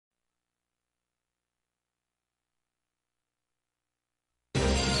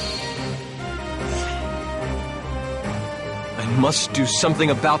must do something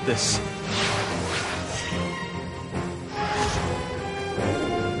about this.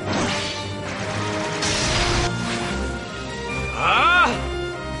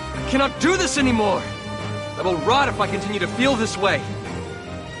 I cannot do this anymore! I will rot if I continue to feel this way.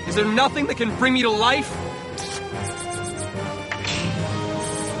 Is there nothing that can bring me to life?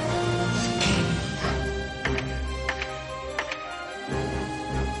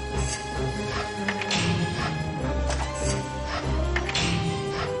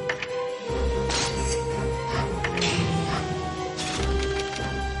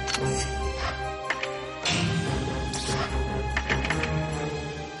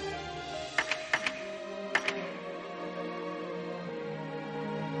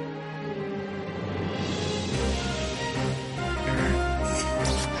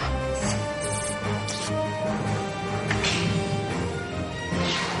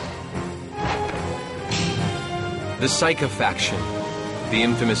 The Saica faction. The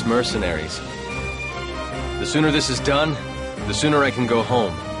infamous mercenaries. The sooner this is done, the sooner I can go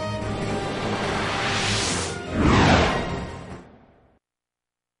home.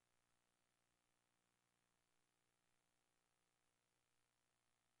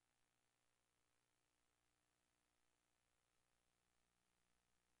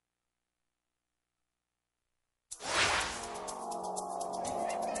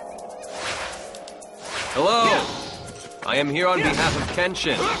 Hello! I am here on behalf of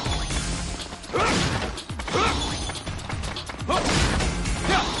Kenshin.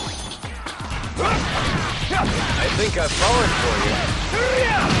 I think I've fallen for you.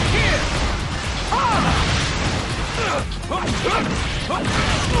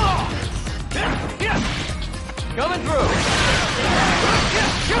 Coming through!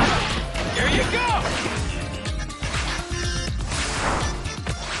 Here you go!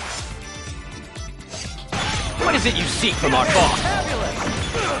 What is it you seek from our boss?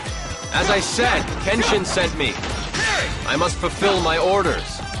 As I said, Kenshin sent me. I must fulfill my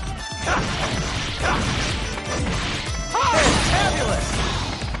orders.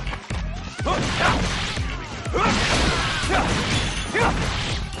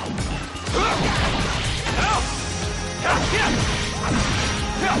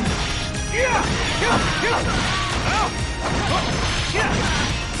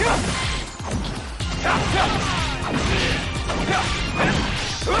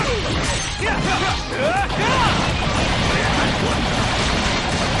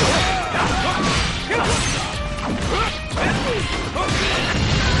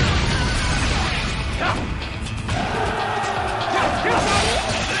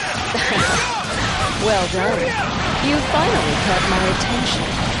 Well done. You finally caught my attention.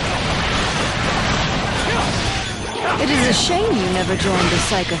 It is a shame you never joined the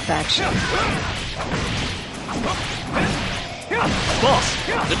Saica faction. Boss,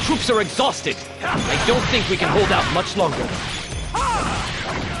 the troops are exhausted. I don't think we can hold out much longer.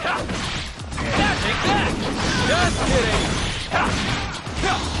 Just kidding!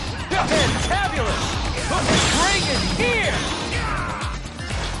 Fantabulous! Bring it here!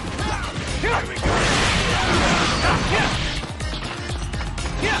 Here we go!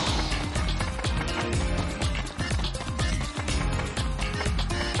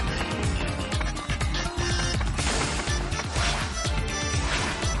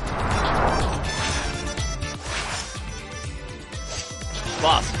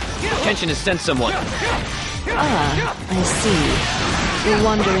 Boss, Kenshin has sent someone. Ah, I see. The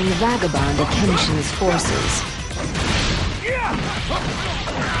wandering vagabond of Kenshin's forces.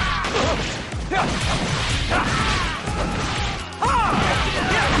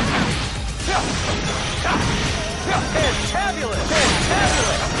 Fantabulous!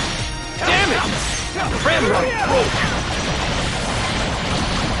 Fantabulous! Damn it! Ramrod broke!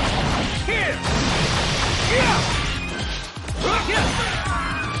 Here!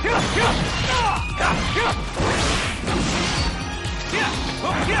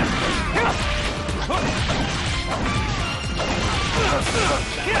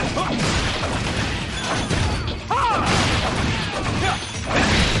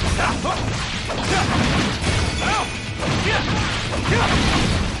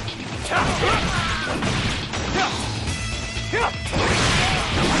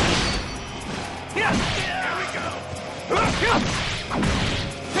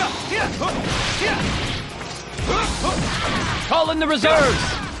 Call in the reserves!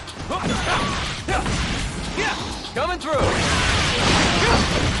 Coming through!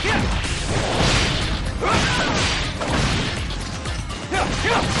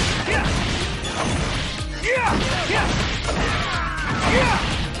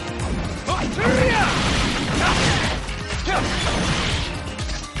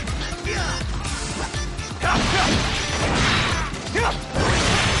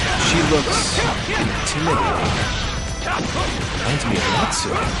 She looks intimidating. Reminds me of Natsu.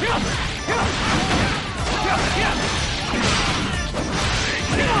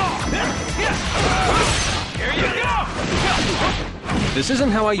 Here you go! This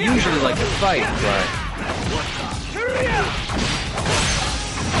isn't how I usually like to fight, but...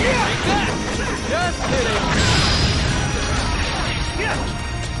 Just kidding!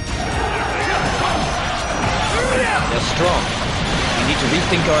 They're strong. We need to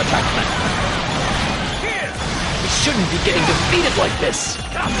rethink our attack plan. We shouldn't be getting defeated like this!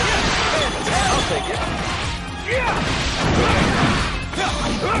 I'll take it.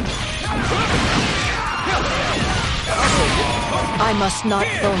 I must not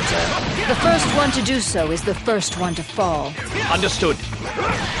falter. The first one to do so is the first one to fall. Understood.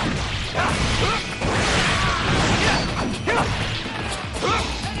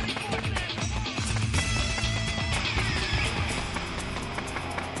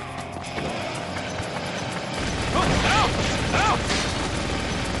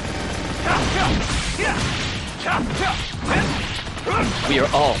 We are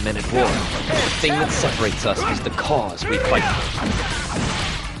all men at war. The thing that separates us is the cause we fight for.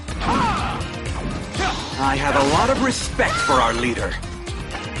 I have a lot of respect for our leader.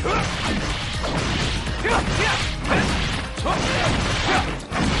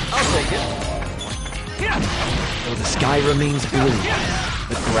 I'll take it. Though the sky remains blue,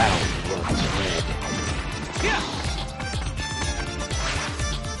 the ground runs red.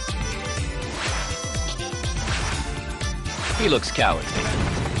 He looks cowardly.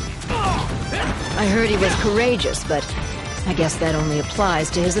 I heard he was courageous, but I guess that only applies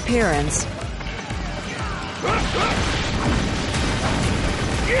to his appearance. How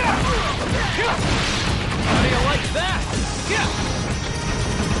do you like that?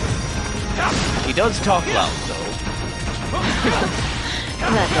 He does talk loud, though.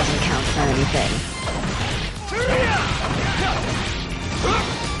 That doesn't count for anything.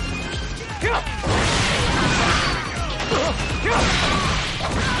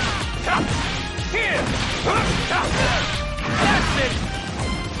 That's it!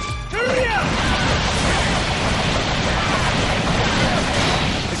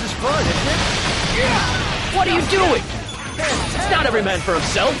 This is fun, isn't it? What are you doing? It's not every man for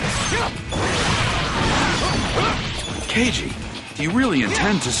himself. Keiji, do you really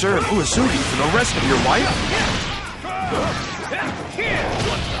intend to serve Uesugi for the rest of your life?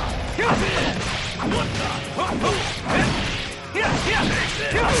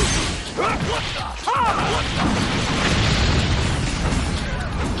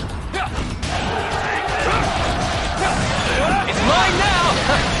 It's mine now!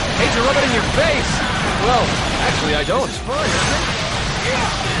 Hate to rub it in your face! Well, actually I don't. It's fun, isn't it?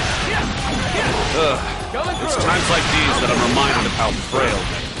 It's times like these that I'm reminded of how frail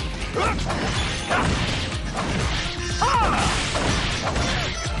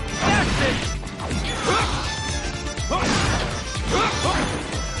That's it!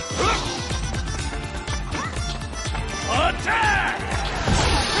 Attack!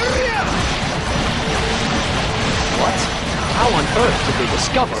 What? How on earth did they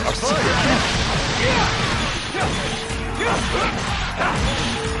discover our secret camp?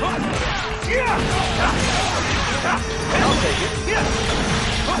 I'll take it.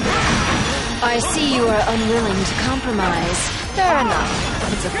 I see you are unwilling to compromise. Fair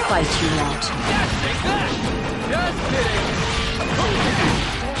enough. It's a fight you want. Take that! Just kidding!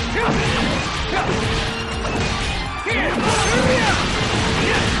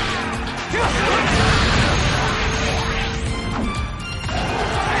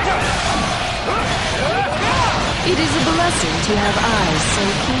 It is a blessing to have eyes so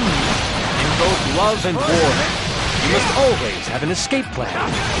keen. In both love and war, you must always have an escape plan.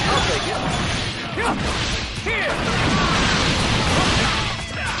 I'll take it.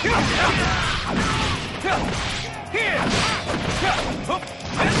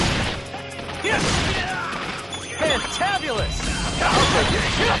 Fantabulous! I'll take it.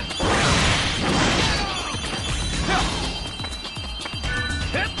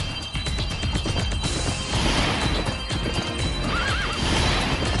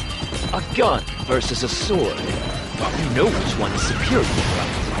 A gun versus a sword. You know which one is superior, right?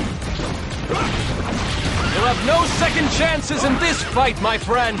 You'll have no second chances in this fight, my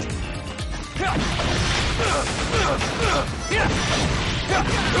friend!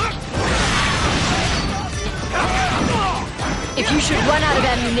 If you should run out of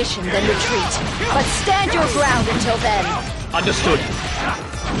ammunition, then retreat. But stand your ground until then. Understood.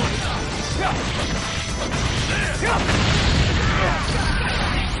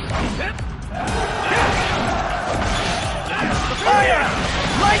 Fire!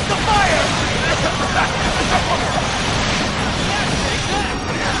 Light the fire!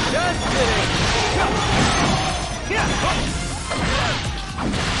 Just kidding.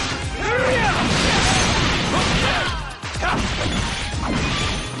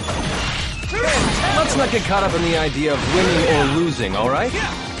 Let's not get caught up in the idea of winning or losing, all right?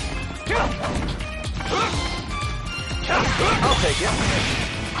 I'll take it.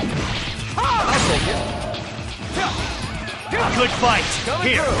 I'll take it. Good fight.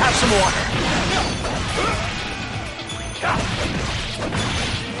 Here, have some water.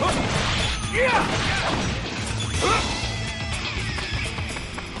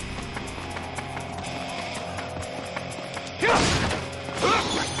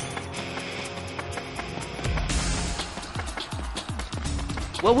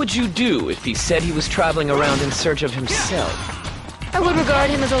 What would you do if he said he was traveling around in search of himself? I would regard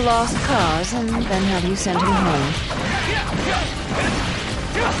him as a lost cause and then have you send him home.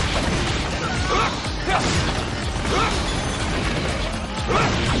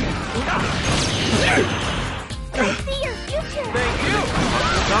 See your future! Thank you.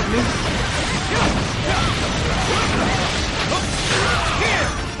 Stop me.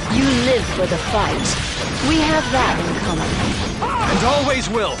 You live for the fight. We have that in common. And always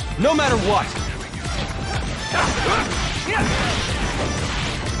will, no matter what.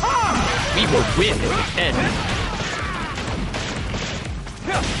 We will win in the end.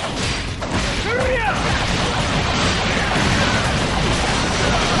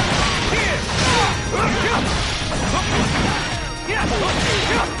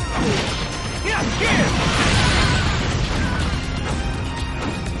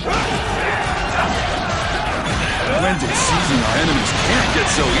 Splendid seizing our enemies can't get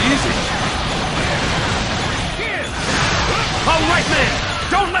so easy. All right, men!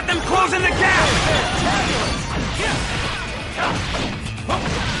 Don't let them close in the gap!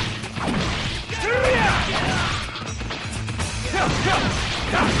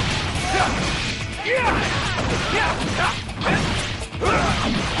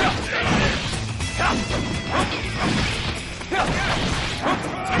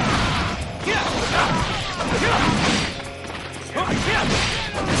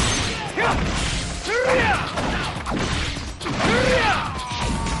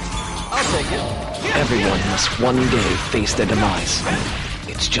 I'll take it. Everyone must one day face their demise.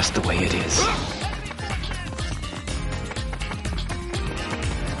 It's just the way it is.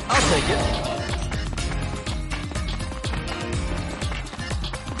 I'll take it.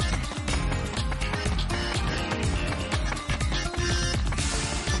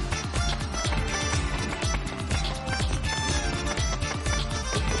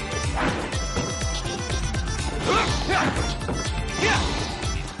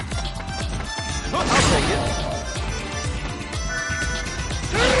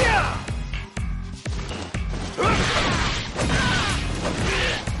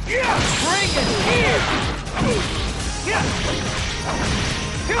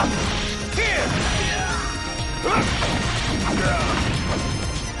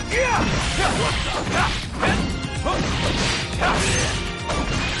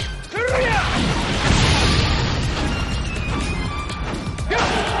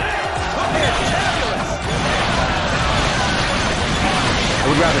 I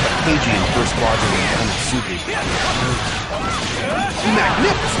would rather have Keiji in first squadron than Konosuke.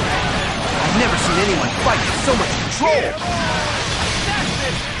 Magnificent! I've never seen anyone fight with so much control!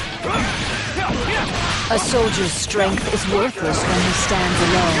 A soldier's strength is worthless when he stands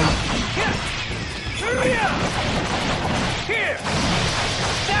alone. Here!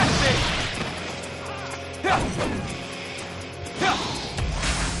 That's it!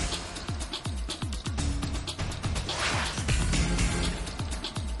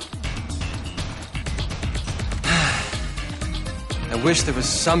 I wish there was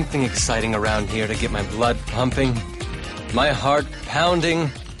something exciting around here to get my blood pumping, my heart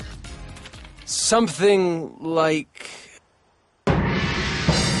pounding. Something like...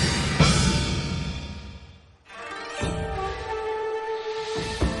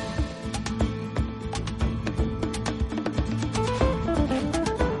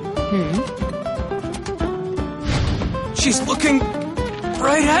 She's looking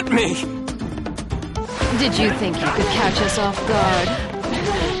right at me! Did you think you could catch us off guard?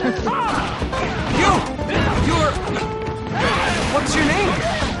 You're... What's your name?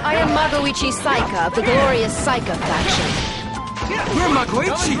 I am Magoichi Saica of the glorious Saica faction. You're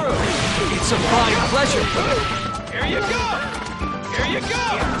Magoichi! It's a fine pleasure. Here you go! Here you go!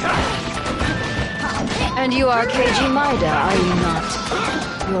 And you are Keiji Maida, are you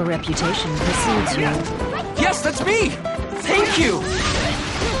not? Your reputation precedes you. Yes, that's me! Thank you!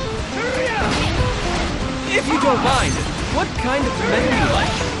 If you don't mind, what kind of men do you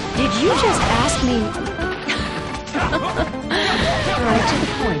like? Did you just ask me? Right to the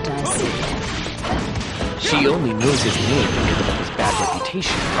point, I see. She only knows his name because of his bad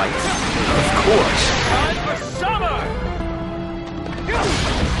reputation, right? Of course. Time for summer!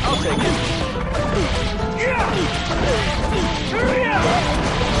 I'll take it.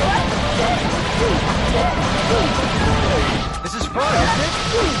 This is fun, isn't it?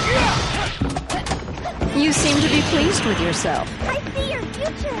 You seem to be pleased with yourself. I see your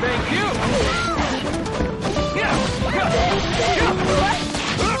future. Thank you!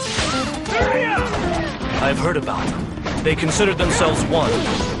 I've heard about them. They consider themselves one,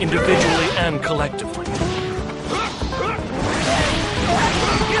 individually and collectively.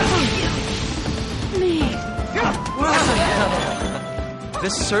 Me.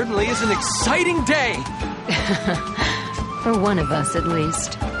 This certainly is an exciting day! For one of us, at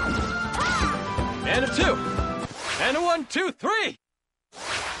least. And a 2. And a 1, 2, 3!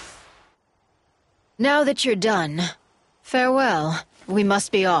 Now that you're done, farewell. We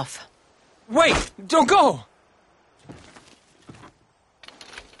must be off. Wait! Don't go!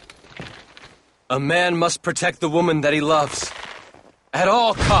 A man must protect the woman that he loves. At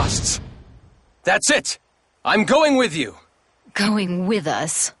all costs. That's it! I'm going with you! Going with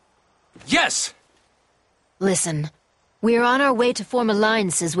us. Yes! Listen, we're on our way to form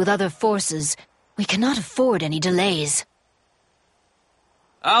alliances with other forces. We cannot afford any delays.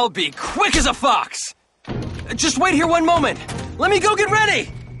 I'll be quick as a fox! Just wait here one moment! Let me go get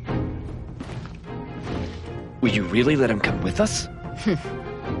ready! Will you really let him come with us?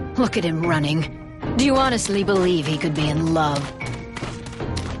 Look at him running. Do you honestly believe he could be in love?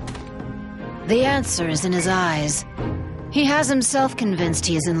 The answer is in his eyes. He has himself convinced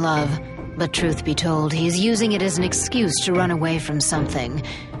he is in love, but truth be told, he is using it as an excuse to run away from something.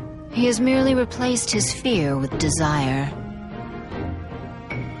 He has merely replaced his fear with desire.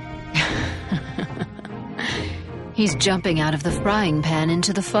 He's jumping out of the frying pan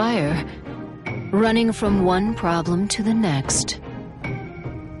into the fire, running from one problem to the next.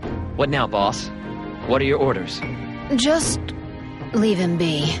 What now, boss? What are your orders? Just leave him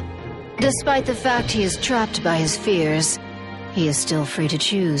be. Despite the fact he is trapped by his fears, he is still free to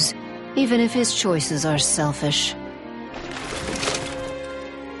choose, even if his choices are selfish.